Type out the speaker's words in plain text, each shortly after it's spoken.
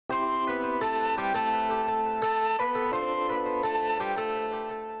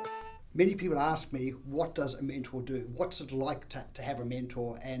Many people ask me, what does a mentor do? What's it like to have a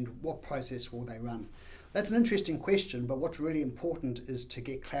mentor, and what process will they run? That's an interesting question, but what's really important is to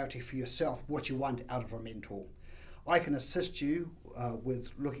get clarity for yourself what you want out of a mentor. I can assist you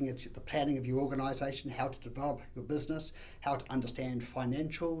with looking at the planning of your organisation, how to develop your business, how to understand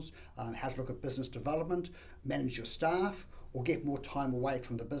financials, how to look at business development, manage your staff, or get more time away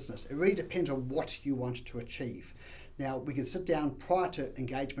from the business. It really depends on what you want to achieve. Now, we can sit down prior to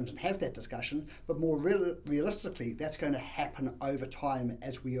engagement and have that discussion, but more realistically, that's going to happen over time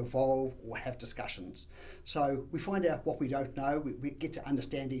as we evolve or have discussions. So we find out what we don't know, we get to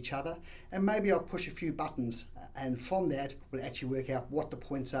understand each other, and maybe I'll push a few buttons, and from that, we'll actually work out what the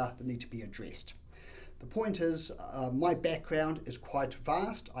points are that need to be addressed. The point is, my background is quite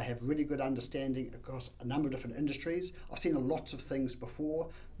vast. I have really good understanding across a number of different industries. I've seen lots of things before.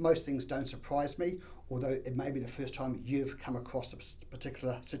 Most things don't surprise me, although it may be the first time you've come across a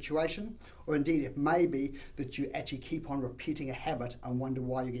particular situation, or indeed it may be that you actually keep on repeating a habit and wonder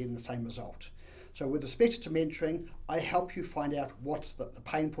why you're getting the same result. So with respect to mentoring, I help you find out what the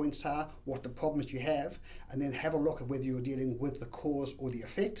pain points are, what the problems you have, and then have a look at whether you're dealing with the cause or the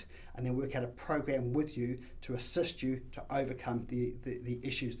effect, and then work out a program with you to assist you to overcome the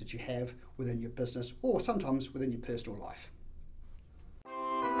issues that you have within your business or sometimes within your personal life.